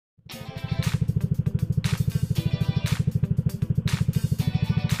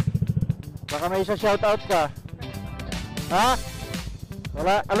Baka may isa shoutout ka. Ha?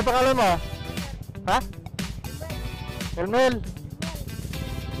 Wala. Ano pangalan mo? Ha? Elmel.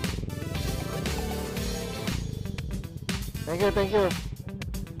 Thank you.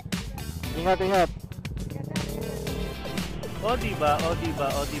 Ingat. O diba,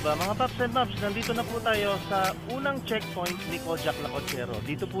 mga Paps and Maps, nandito na po tayo sa unang checkpoint ni Kojak, Lakwatsero.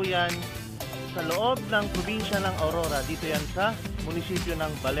 Dito po yan sa loob ng probinsya ng Aurora. Dito yan sa munisipyo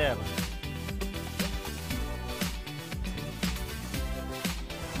ng Baler.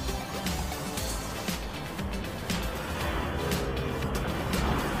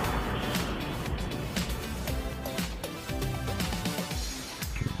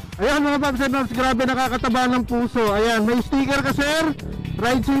 Ayan mga Paps and Maps, grabe nakakataba ng puso. Ayan, may sticker ka sir,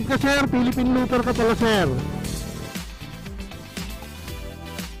 ride safe ka sir, Philippine looper ka pala sir.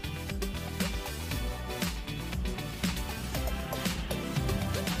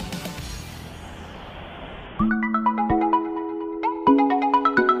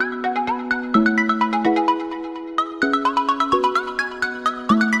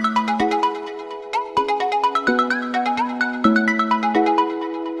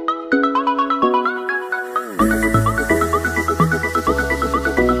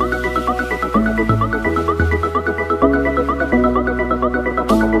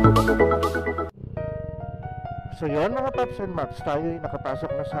 So yun mga Paps and Maps, tayo ay nakapasok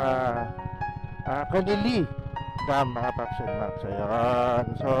na sa Kanili Dam mga Paps and Maps. Ayan.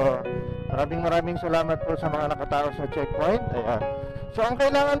 So maraming salamat po sa mga nakatao sa checkpoint. Ayan. So ang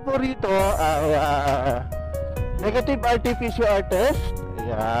kailangan po rito ay negative RT-PCR test.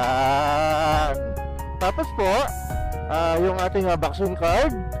 Ayan. Tapos po yung ating vaccine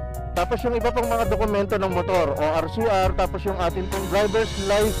card. Tapos yung iba pang mga dokumento ng motor o RCR. Tapos yung ating pong driver's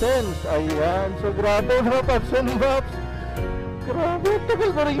license. Ayan. So grabe mga Paps and Maps. Grabe, tagal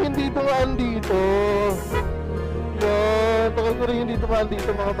ko rin hindi tumaan dito. Yan, tagal ko rin hindi tumaan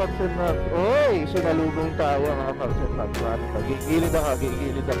dito mga Paps and Maps. Oy, sinalubong tayo mga Paps and Maps. Gigilid ako.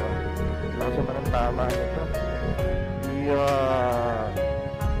 Lakas naman ang tama nito.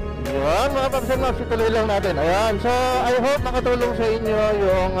 Yan mga Paps and Maps, ituloy lang natin. Ayan, so I hope makatulong sa inyo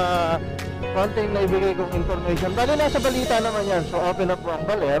yung konting naibigay kong information. Bali nasa balita naman yan. So open up po ang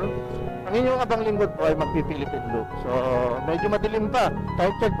Baler. Ang inyong abang lingkod po ay magpi-Philippine loop. So medyo madilim pa.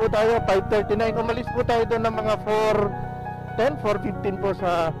 Time check po tayo 5:39. Umalis po tayo doon ng mga 4:10, 4:15 po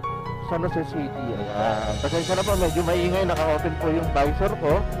sa San Jose City. Ayan, pasensya na po, medyo maingay. Naka-open po yung visor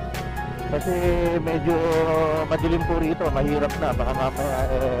ko kasi medyo madilim po rito. Mahirap na, baka mamaya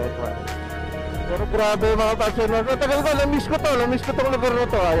pero grabe mga Paps and Maps. Tagal ko, na-miss ko tong lugar na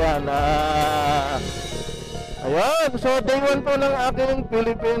to. Ayan, ayan, so day 1 po ng aking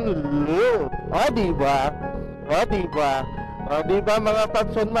Philippine loop. Diba mga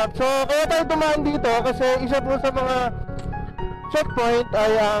Paps and Maps. So kaya tayo tumaan dito kasi isa po sa mga checkpoint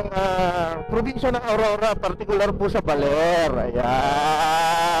ay ang probinsya ng Aurora, particular po sa Baler.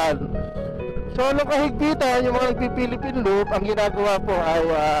 Ayan. So nung kahigpitan yung mga nagpi-Philippine loop, ang ginagawa po ay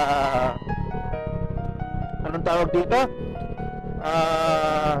anong tawag dito?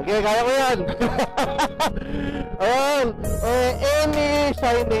 Kaya ko yan. Ayan, any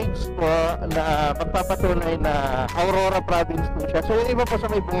signage po na magpapatunay na Aurora province po siya. So yung iba po sa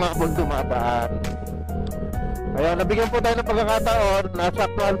may bungabon dumadaan. Ayan, nabigyan po tayo ng pagkakataon,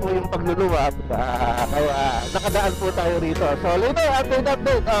 nasaktuhan po yung pagluluwag, kaya nakadaan po tayo rito. So later,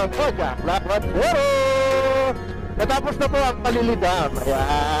 update ang Kojak, Lakwatsero. Natapos na po ang Palilidam.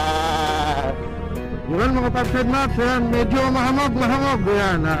 Ayan. Yun mga Paps and Maps, ayan, medyo mahamog.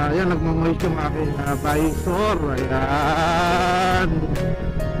 Ayan, ayan, nagmamoist yung aking visor. Ayan.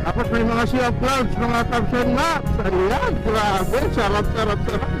 Tapos may mga sea of clouds, mga Paps and Maps. Ayan, grabe, sarap.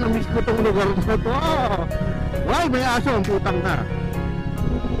 Namiss ko tong lugar na to. Wow, may aso, ang putang na.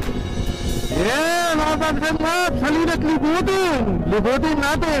 Yeah, mga Paps and Maps, halina't libutin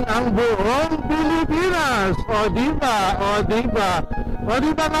natin ang buong Pilipinas. O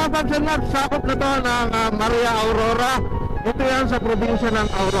diba mga Paps and Maps, sakop na to ng Maria Aurora. Ito yan sa probinsya ng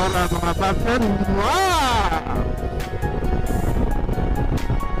Aurora mga Paps and Maps.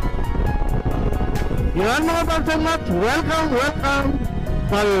 Yan mga Paps and Maps, welcome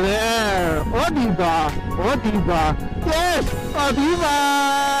Baler. O diba? Yes, o diba?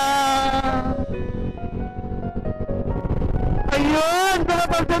 Ayun mga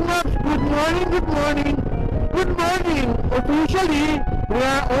Paps and Maps, good morning. Officially, we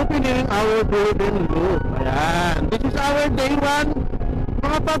are opening our Philippine loop. Ayan, this is our day 1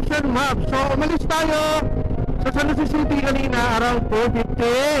 mga Paps and Maps. So umalis tayo sa San Jose City kanina around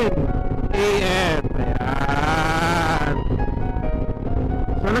 4:15 AM. Ayan.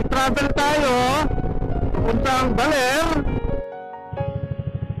 So nag-travel tayo papuntang Baler.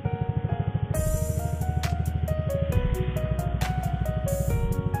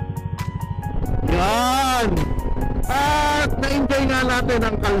 Yan. At na-enjoy nga natin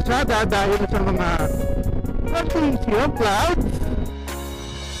ang kalsada dahil sa mga frequency of clouds.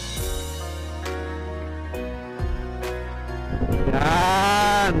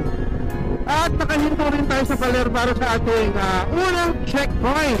 Yan. At nakahinto rin tayo sa Baler para sa ating unang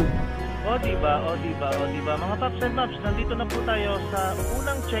checkpoint. O diba, mga Paps and Maps, nandito na po tayo sa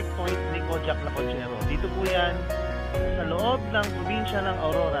unang checkpoint ni Kojak, Lakwatsero. Dito po yan sa loob ng probinsya ng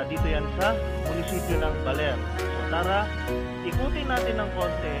Aurora. Dito yan sa munisipyo ng Baler. So tara, ikutin natin ng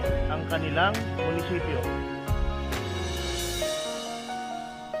konti ang kanilang munisipyo.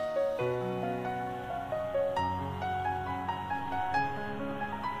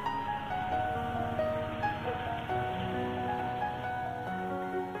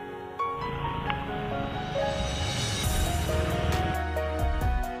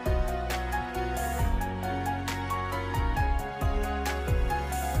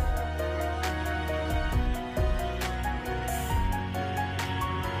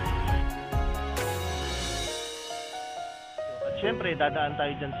 Siyempre, dadaan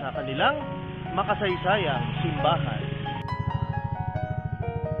tayo dyan sa kanilang makasaysayang simbahan.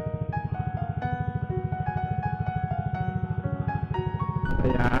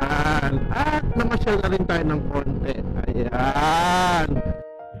 Ayan. At namasyal na rin tayo ng konti. Ayan.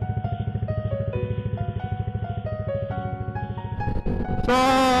 So,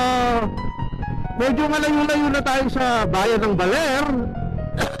 medyo malayo-layo na tayo sa bayan ng Baler.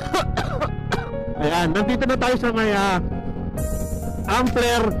 Ayan, nandito na tayo sa may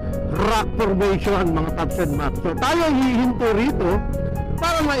Ampler Rock Formation, mga Paps and Maps. So tayo hihinto rito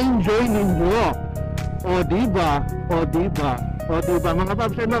para ma-enjoy ninyo. O diba mga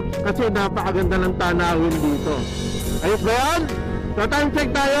Paps and Maps, kasi napakaganda ng tanawin dito. Ayos ba yan? So time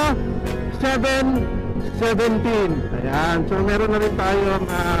check tayo 7:17. Ayan, so meron na rin tayong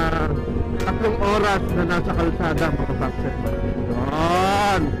 3 oras na nasa kalsada, mga Paps and Maps.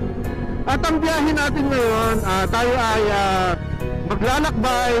 Yun. At ang biyahe natin ngayon, tayo ay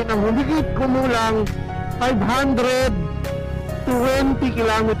maglalakbay ng humigit kumulang 520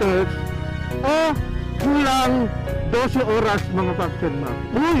 kilometers o kulang 12 oras, mga Paps and Maps.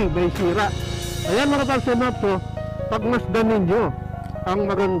 Uy, may sira. Ayan, mga Paps and Maps, so pagmasdan ninyo ang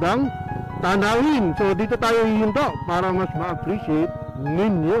magandang tanawin. So dito tayo hihinto para mas ma-appreciate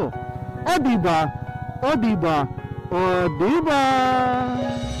ninyo. O diba?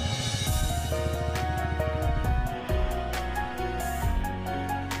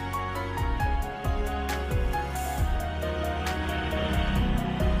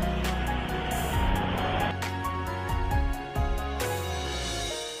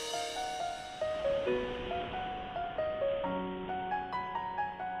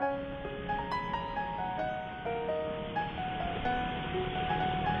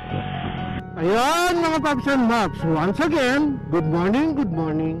 Ayan, mga Paps and Maps, once again, good morning.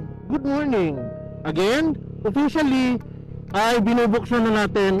 Again, officially, ay binubuksan na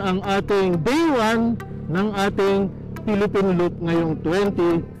natin ang ating day 1 ng ating Philippine Loop ngayong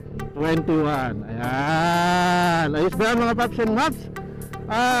 2021. Ayan, ayos ba mga Paps and Maps?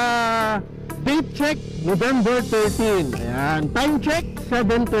 Date check, November 13. Ayan, time check,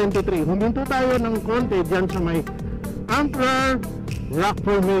 7:23. Huminto tayo ng konti dyan sa may Ampler Rock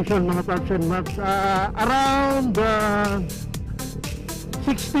Formation, mga Paps and Maps. Around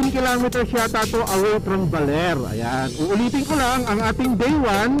 16 kilometers yata to away from Baler. Ayan, uulitin ko lang ang ating day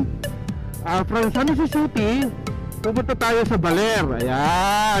 1 from San Jose City. Pupunta tayo sa Baler.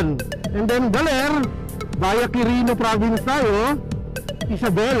 Ayan, and then Baler via Quirino Province tayo,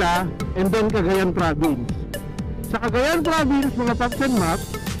 Isabela, and then Cagayan Province. Sa Cagayan Province, mga Paps and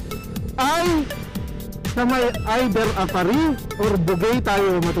Maps, ay sa may either Apari or Buguey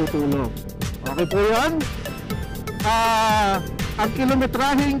tayo matutulog. Okay po yan? Ang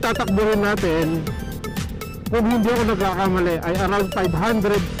kilometrahing tatakbuhin natin, kung hindi ako nagkakamali, ay around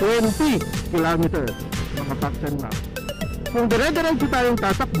 520 kilometers, mga Paps and Maps. Kung dire-diretso tayong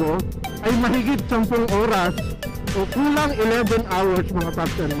tatakbo, ay mahigit 10 oras o kulang 11 hours, mga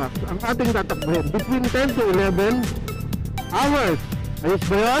Paps and Maps, ang ating tatakbuhin. Between 10 to 11 hours. Ayos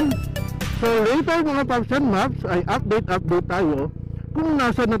ba yan? So later, mga Paps and Maps, ay update tayo kung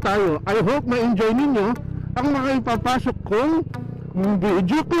nasa na tayo. I hope ma-enjoy ninyo ang mga ipapasok kong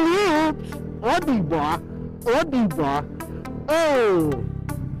video clips. O diba?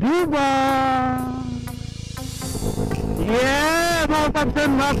 Yeah, mga Paps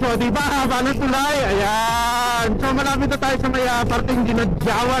and Maps, o diba, haba ng tulay, ayan. So malapit na tayo sa may parting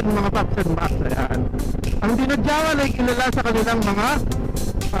Dinadjawan, mga Paps and Maps, ayan. Ang Dinadjawan ay kilala sa kanilang mga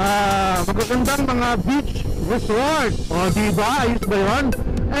magagandang mga beach resort, o diba, ayos ba yun?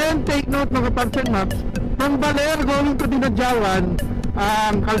 And take note, mga Paps and Maps, from Baler going to Dinadjawan,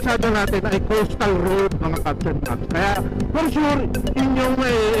 ang kalsada natin ay coastal road, mga Paps and Maps. Kaya for sure inyong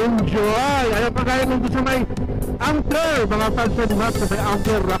may enjoy. Ayaw kagaya nung gusto may anchor, mga Paps and Maps, may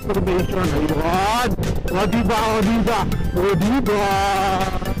anchor rock formation. Ayun, o diba, o diba, o diba.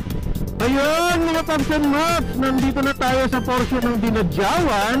 Ayun, mga Paps and Maps, nandito na tayo sa portion ng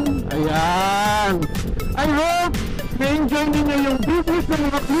Dinadjawan. Ayan, I hope na-enjoy ninyo yung business ng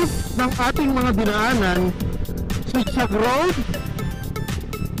mga clips ng ating mga dinaanan. Zigzag Road,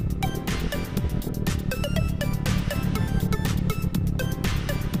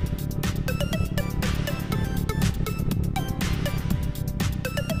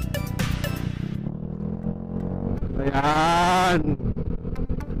 ayan.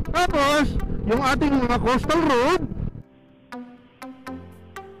 Tapos, yung ating mga coastal road,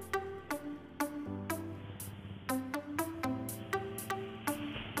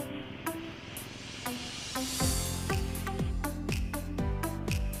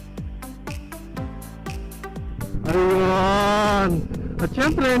 ayun. At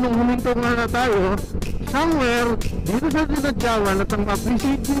syempre, nung huminto nga na tayo, somewhere, dito sa Dinadjawan, at ang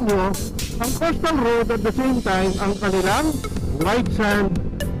appreciate nyo, ang coastal road at the same time, ang kanilang white sand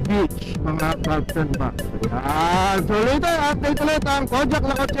beach, mga Paps and Maps. Ayan. So later, update ulit ang Kojak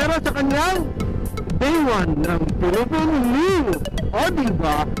Lakwatsero sa kanyang day 1 ng Philippine Live. O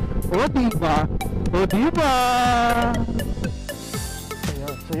diba? O diba? O diba?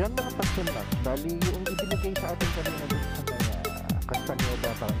 Ayan. So yan, mga Paps and Maps, bali yung ibinigay sa atin kanina dito sa may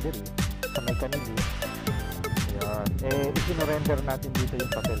Castaneda boundary, sa may kanili. Ayan. Isinurrender natin dito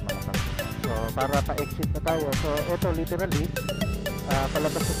yung papel, mga Paps. So para pa-exit na tayo. So ito literally,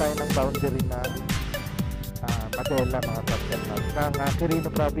 palabas na tayo ng boundary ng Madela, mga Paps and Maps, ng Quirino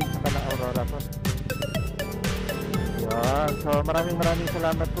province sa ng Aurora po. Ayan. So maraming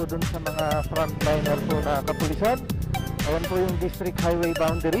salamat po dun sa mga frontliner po na kapulisan. Ayan po yung district highway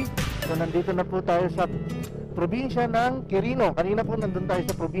boundary. So nandito na po tayo sa probinsya ng Quirino. Kanina po nandun tayo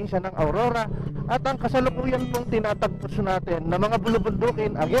sa probinsya ng Aurora. At ang kasalukuyan pong tinatagpos natin na mga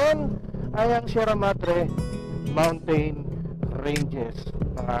bulubundukin, again, ay ang Sierra Madre Mountain Ranges,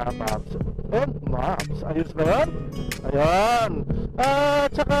 mga Paps and Maps. Ayos ba yan? Ayan.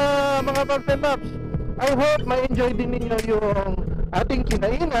 At saka, mga Paps and Maps, I hope ma-enjoy din ninyo yung ating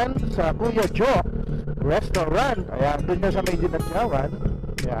kinainan sa Kuya Joe Restaurant. Ayan, doon na sa may Dinadjawan.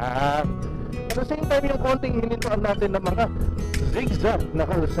 Ayan. At the same time, yung konting hinintuan natin ng mga zigzag na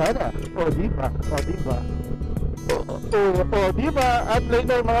kalsada. O diba? O diba? O diba? At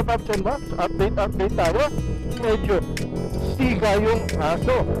later, mga Paps and Maps, update tayo. Medyo siga yung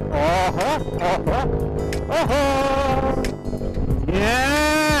aso. Aha! Aha! Aha!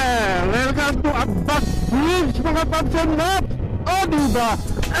 yeah! Welcome to Abbas Bridge, mga Paps and Maps. O diba?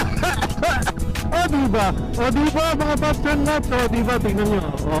 O diba? O diba, mga Paps and Maps? O diba? Tingnan nyo.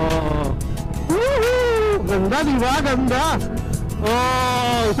 Woohoo! Ganda, diba? Ganda!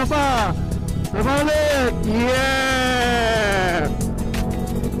 Isa pa! Isa ulit! Yeah!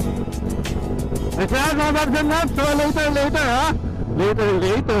 Ayan, mga Paps and Maps. So later ha?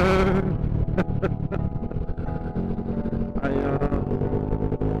 Later.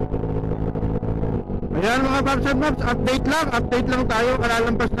 Ayan, mga Paps and Maps, update lang tayo.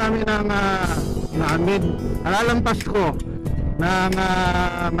 Kalalampas namin kalalampas ko ng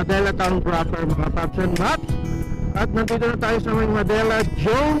Madela Town proper, mga Paps and Maps. At nandito na tayo sa may Madela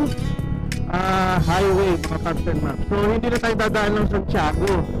Jones Highway, mga Paps and Maps. So hindi na tayo dadaan ng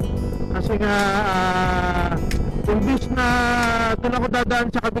Santiago kasi nga imbis na doon ako dadaan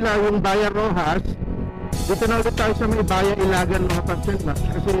sa kabila yung Baya Rojas, dito na ulit tayo sa may Baya Ilagan, mga Paps and Maps,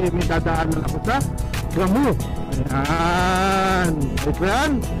 kasi may dadaan na ako sa Gamu. Ayan.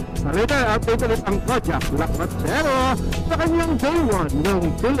 Ayan. Later, update ulit ang Kojak Lakwatsero sa kanyang day 1 ng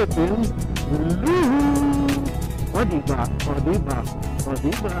Philippine Live. O diba? O diba? O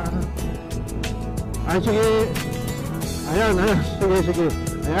diba? Ay, sige. Ayan. Sige.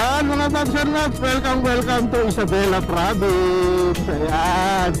 Ayan, mga Paps and Maps, welcome to Isabela Province.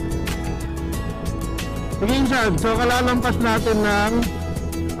 Ayan. Sige, Insan. So, kalalampas natin ng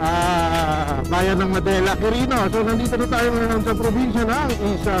bayan ng Madela, Quirino. So nandito na tayo ngayon sa probinsya ng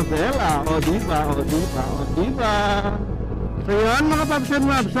Isabela. O diba? So yan, mga Paps and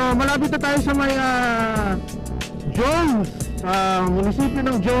Maps. So malapit na tayo sa may Jones sa munisipyo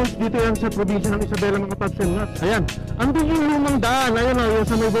ng Jones, dito yan sa probinsya ng Isabela mga paps and maps. Ayan, andun yung lumang daan, ayun o, yung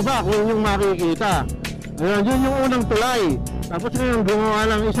sa may baba, kung yung makikita. Ayan, yun yung unang tulay. Tapos ngayon, gumawa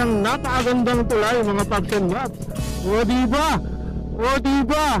ng isang napakagandang tulay mga paps and maps. O diba? O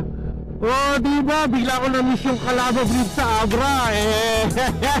diba? O diba? Bigla ko na-miss yung Calabo Bridge sa Abra.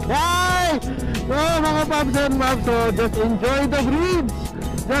 So mga paps and maps, so just enjoy the bridge.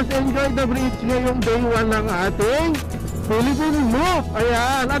 Just enjoy the bridge ngayong day 1 ng ating Philippine move.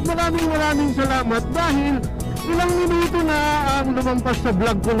 Ayan, at maraming salamat dahil ilang minuto na ang lumampas sa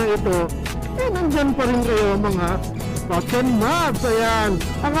vlog ko na ito, nandyan pa rin kayo mga paps and maps. Ayan,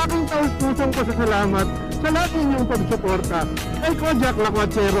 ang aking taus-pusong pasasalamat sa lahat ninyong pagsuporta kay Kojak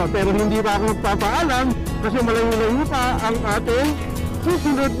Lakwatsero. Pero hindi pa ako magpapaalam kasi malayo-layo pa ang ating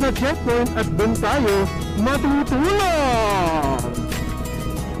susunod na checkpoint at doon tayo matutulog.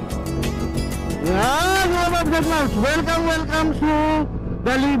 Yan mga paps and maps, welcome to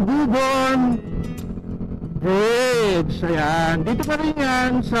Dalibubon Bridge. Ayan, dito pa rin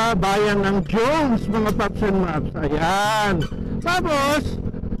yan sa bayan ng Jones mga paps and maps. Ayan, tapos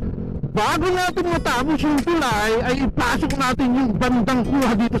bago natin matapos yung tulay ay ipasok natin yung bandang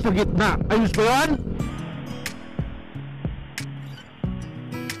kuha dito sa gitna. Ayos ba yan?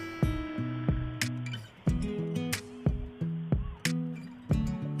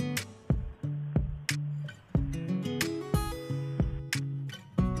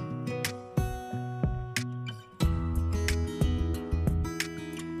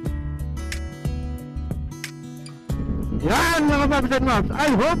 Yan mga paps and maps,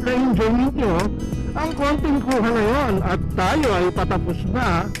 I hope na enjoy nyo ang konting kuha na yun at tayo ay patapos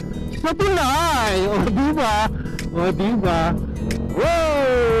na sa tulay. O diba? O diba?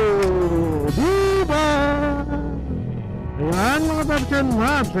 Wow! Diba? Ayan mga paps and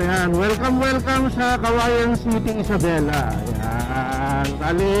maps, ayan, welcome sa Cagayan City, Isabela. Ayan,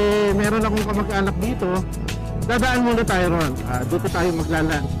 bali meron akong kamag-anak dito. Dadaan muna tayo ron. Dito tayo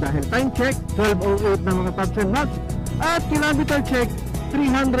maglalunch dahil time check 12:08 na mga paps and maps. At kilometer check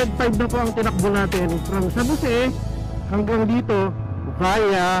 305 na po ang tinakbo natin from San Jose hanggang dito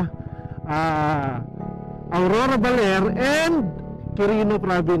via Aurora Baler and Quirino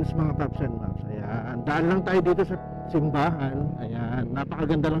Province mga paps and maps. Ayan, daan lang tayo dito sa simbahan. Ayan,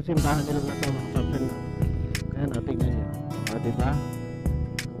 napakaganda ng simbahan nila na ito mga paps and maps. Ayan, tingnan nyo. O diba?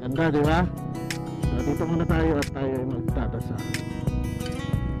 Ganda diba? So dito muna tayo at tayo ay magdadasal.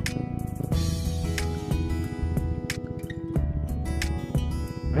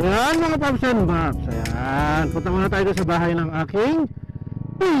 Ayan mga paps and maps. Ayan, punta muna tayo sa bahay ng aking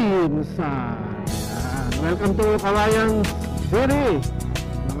pinsan. Ayan, welcome to Cagayan City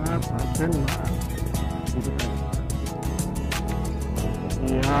mga paps and maps. Dito tayo.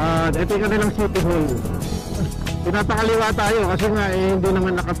 Ayan, ito yung kanilang city hall. Pinapakaliwa tayo kasi nga hindi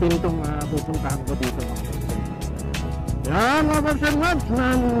naman nakapintong pupuntahan ko dito. Yan mga paps and maps,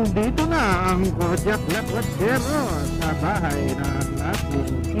 nandito na ang Kojak Lakwatsero sa bahay ng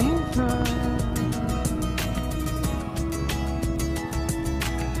ating pinsan.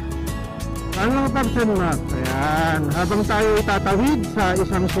 Yan mga paps and maps, ayan, habang tayo itatawid sa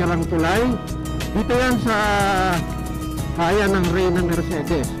isang sirang tulay, dito yan sa bayan ng Reyna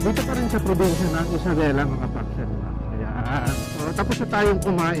Mercedes, dito pa rin sa probinsya ng Isabela mga paps and maps. Ayan, so tapos na tayong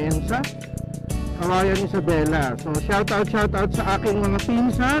kumain sa Cagayan Isabela. So shout out sa aking mga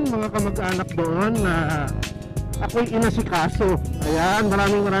pinsan, mga kamag-anak doon na ako'y inasikaso. Ayan,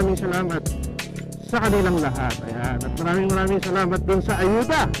 maraming salamat sa kanilang lahat. Ayan, at maraming salamat dun sa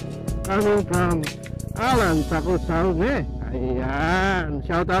ayuda coming from Alan Tacosalme. Ayan,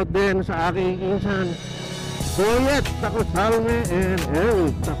 shout out din sa aking insan Boyet Tacosalme and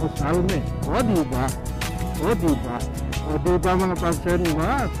Eric Tacosalme. O diba? O diba? O diba mga paps and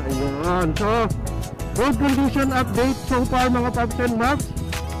maps? Ayun, so road condition update so far mga paps and maps.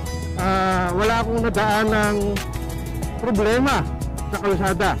 Wala akong nadaan ng problema sa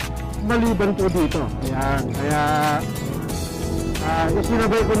kalsada maliban po dito. Ayan, kaya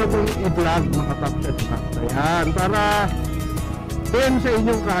isinabay ko na itong i-vlog mga paps and maps. Ayan, para din sa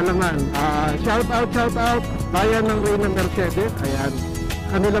inyong kaalaman. Shout out bayan ng Reyna Mercedes. Ayan,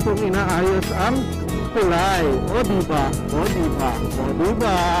 kanila pong inaayos ang tulay. O diba? O diba? O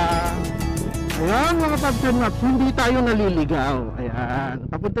diba? Ayan mga paps and maps, hindi tayo naliligaw. Ayan,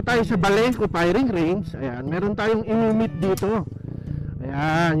 papunta tayo sa Balenco Firing Range. Ayan, meron tayong imimit dito.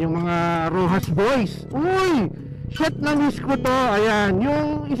 Ayan, yung mga Rojas Boys. Uy! Shit, na-miss ko to. Ayan,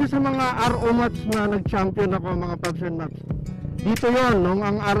 yung isa sa mga RO mats na nag-champion ako mga paps and maps. Dito yon nung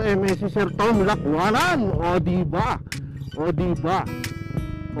ang RMS si Sir Tom Lakwanan. O diba? O diba?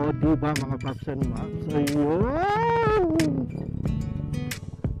 O diba mga paps and maps? Ayun!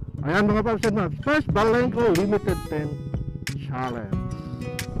 Ayan mga Paps and Maps. First, Balengco Limited Tent Challenge.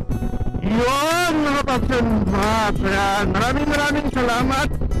 Yun mga Paps and Maps. Ayan, maraming salamat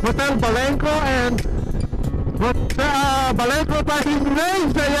Hotel Balengco and Balengco Passing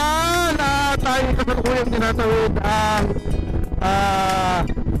Race. Ayan, tayo kasalukuyang tinatawid ang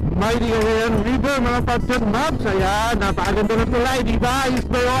Mighty Cagayan River mga Paps and Maps. Ayan, napakaganda ng tulay, diba? Ayos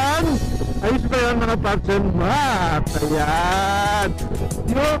ba yun? Ayos ba yun mga Paps and Maps? Ayan,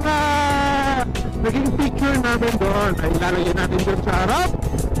 yung naging picture namin doon ay lalagyan natin doon sa harap.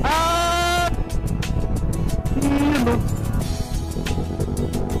 At yun,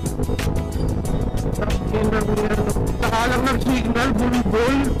 nakalang ng signal,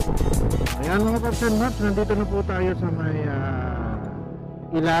 bulbul. Ayan mga Paps and Maps, nandito na po tayo sa may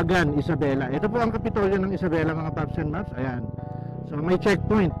Ilagan, Isabela. Ito po ang kapitolyo ng Isabela mga Paps and Maps. Ayan, so may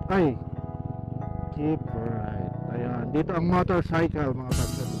checkpoint. Ay, keep right. Ayan, dito ang motorcycle mga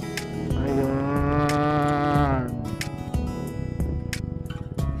Paps and Maps. Ayan,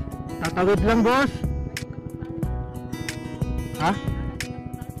 tatawid lang boss. Ha?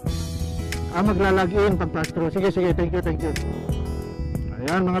 Maglalagin pag pass through. Sige, thank you.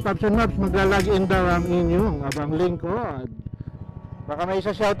 Ayan mga Paps and Maps, maglalagin daw ang inyong abang lingkod. Baka may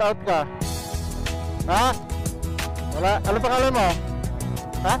isa shoutout ka. Ha? Wala? Ano pangalan mo?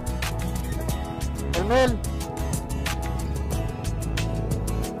 Ha? Elmel?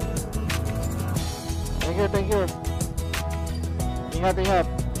 Thank you. Ingat.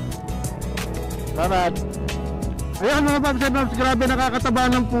 Salamat. Ayan mga Paps and Maps, grabe nakakataba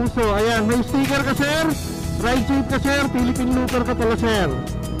ng puso. Ayan, may sticker ka sir, ride safe ka sir, Philippine looper ka pala sir.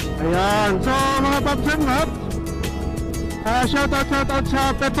 Ayan, so mga Paps and Maps, shoutout sa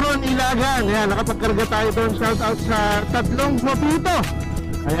Petron Ilagan. Ayan, nakapagkarga tayo doon. Shoutout sa tatlong mapito.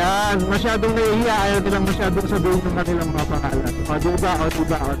 Ayan, masyadong nahihiya, ayaw nilang masyadong sabihin ng kanilang mga pangalan. O diba?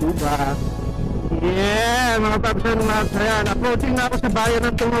 Yeah, mga Paps and Maps. Ayan, approaching na ako sa bayan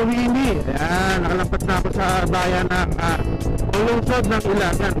ng Tumawini. Ayan, nakalampat na ako sa bayan ng lungsod ng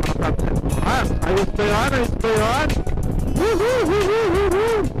Ilagan, mga Paps and Maps. Ayos ba yun?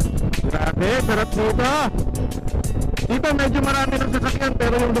 Grabe, sarap dito. Dito medyo marami ng sasakyan,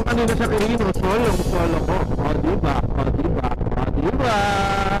 pero yung doon kanina sa Quirino, solo ko. O diba?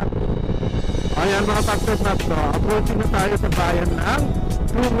 Ayan mga Paps and Maps, approaching na tayo sa bayan ng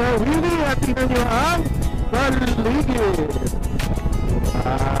Tumawini at tingnan nyo ang paligid.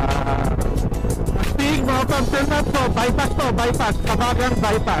 Astig mga Paps and Maps, bypass, kabagang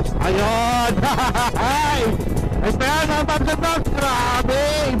bypass. Ayun. Ay pa yan mga Paps and Maps, grabe,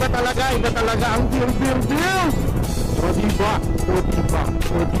 iba talaga ang view. O diba?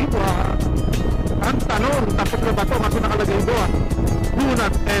 Ang tanong, tapos na ba ito? Kasi nakalagay doon, do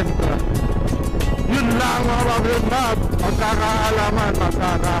not enter. Yun lang mga Paps and Maps, magkakaalaman.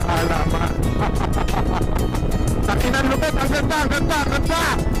 Takinan lupit, ang ganda.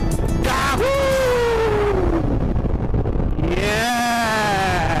 Yahoo!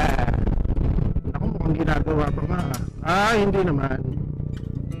 Yeah! Ako mukhang ginagawa pa nga. Hindi naman.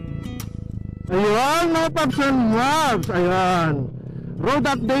 Ayun mga Paps and Maps. Ayan, road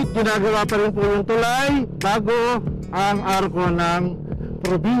update, ginagawa pa rin po yung tulay bago ang arko ng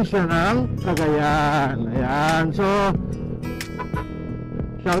probinsya ng Cagayan. Ayan, so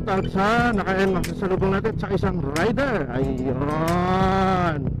shoutout sa naka-Nmax sa salubong natin sa isang rider. Ayun,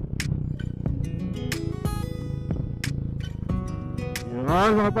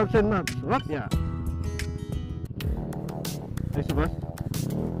 mga Paps and Maps. Wapya. Ay si boss.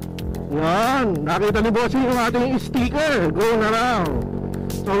 Yan, nakita ni Bossy yung ating sticker. Go na raw.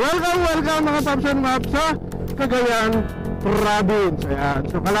 So welcome mga Paps and Maps sa Cagayan Province. Ayan,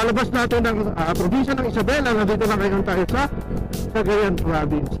 so kalalabas natin ng probinsya ng Isabela. Nandito na ngayon tayo sa Cagayan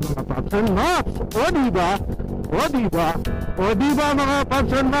Province mga Paps and Maps. O diba mga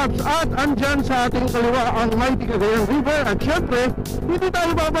Paps and Maps. At andyan sa ating kaliwa ang Mighty Cagayan River. At syempre, hindi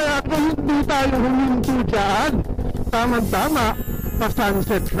tayo babayaan kung hindi tayo huminto dyan. Tama-tama,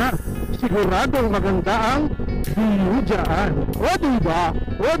 pa-sunset na. Siguradong maganda ang view dyan. O diba?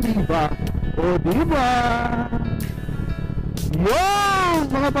 Yo,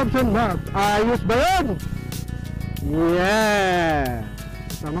 mga Paps and Maps, ayos ba yun? Yeah.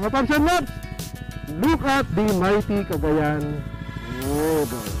 So mga Paps and Maps, look at the Mighty Cagayan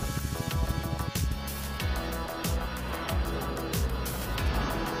River.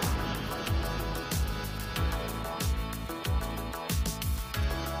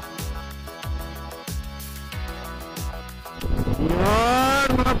 Yan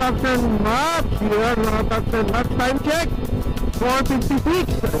mga Paps and Maps, time check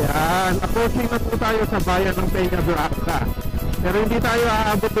 4:56. Ayan, approaching na po tayo sa bayan ng Peña Blanca. Pero hindi tayo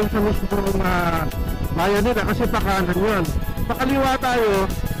aabot dun sa mismong bayan nila kasi pakanan yun. Pakaliwa tayo,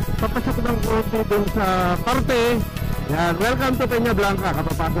 papasok ng konti dun sa parte. Yan, welcome to Peña Blanca.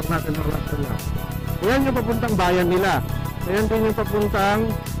 Kapapasok natin ng last na. Ayan yung papuntang bayan nila. Ayan din yung papuntang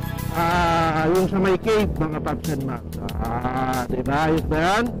yung sa may cave, mga Paps and Max. Diba? Ayos ba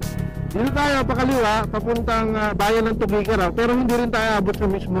yan? Dito tayo, pakaliwa, papuntang bayan ng Tugigaraw. Pero hindi rin tayo abot sa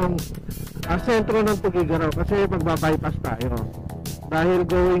mismong sentro ng Tugigaraw kasi magbabypass tayo. Dahil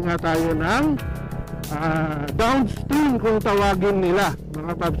going nga tayo ng downstream kung tawagin nila,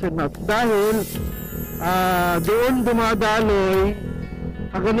 mga Paps and Max. Dahil doon dumadaloy,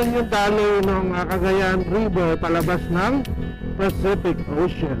 ganun yung daloy ng Cagayan River palabas ng Pacific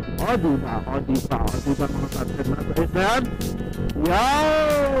Ocean. O diba mga Paps and Max? Ayan,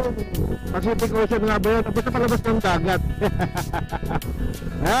 yan! Pacific Ocean nga ba yun? Tapos sa palabas ng dagat.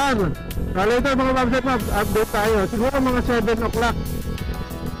 Ayan, so later mga Paps and Max, update tayo. Siguro mga 7 o'clock.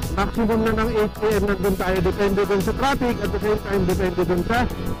 Maximum na ng 8 AM nandun tayo. Depende dun sa traffic. At the same time, depende dun sa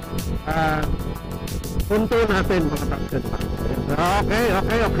punto natin mga Paps and Max. Okay.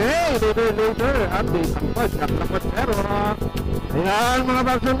 Later. Update ang Kojak Lakwatsero. Ayan mga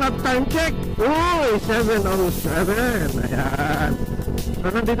Paps and Max, time check. Uy, 7:07. Ayan. So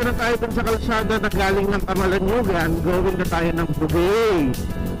nandito na tayo dun sa kalsada na galing ng Kamalanyugan. Going na tayo ng Buguey.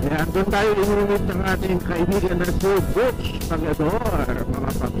 Ayan, doon tayo inumit ng ating kaibigan na si Butch Pagador,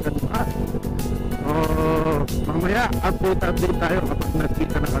 mga Paps and Max. So, mamaya, update tayo kapag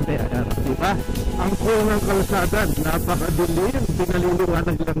nakita na kami. Ayan, diba? Ang cool ng kalsada, napakadilim.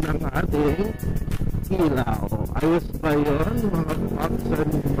 Pinaliliwanag lang ng ating ilaw. Ayos ba yun, mga Paps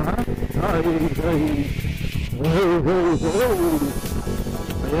and Max? Ay.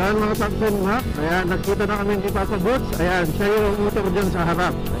 Ayan mga Paps and Max. Ayan, nagkita na kami ni Papa Butch. Ayan, siya yung motor dyan sa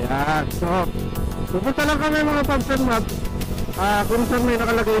harap. Ayan, so pupunta lang kami mga Paps and Max kung saan may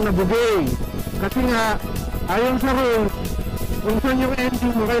nakalagay na Buguey. Kasi nga, ayon sa rules, kung saan yung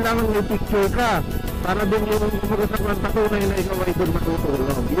ending mo, kailangan may picture ka para din yung magkasakwan patunay na ikaw ay doon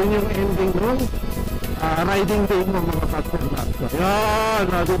matutulog. Yun yung ending nung riding day mo mga Paps and Max. So,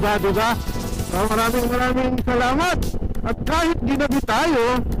 ayan, diba? So, maraming salamat. At kahit ginabi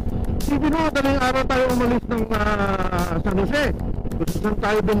tayo, isipin mo, daling araw tayo umalis ng San Jose. Kung saan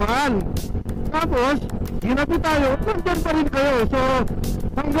tayo dumaan. Tapos, ginabi tayo, nandyan pa rin kayo. So,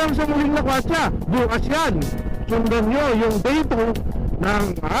 hanggang sa muling Lakwatsa, bukas yan. Sundan nyo yung day 2 ng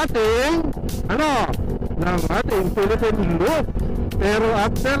ating Philippine loop. Pero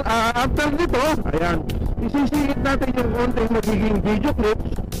after nito, ayan, isisingit natin yung konting magiging video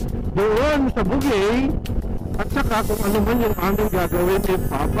clips doon sa Buguey. At saka kung ano man yung aming gagawin ni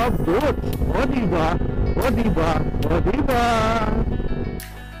Papa Butch. O diba?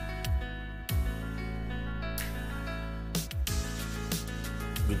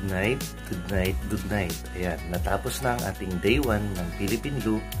 Good night. Ayan, natapos na ang ating day 1 ng Philippine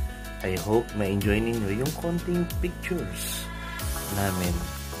Loop. I hope ma-enjoy ninyo yung konting pictures namin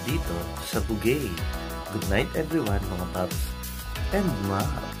dito sa Buguey. Good night everyone mga Paps and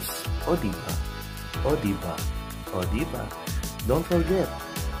Max. O diba? Don't forget,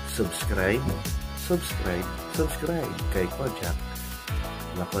 subscribe kay Kojak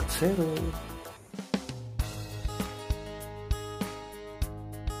Lakwatsero.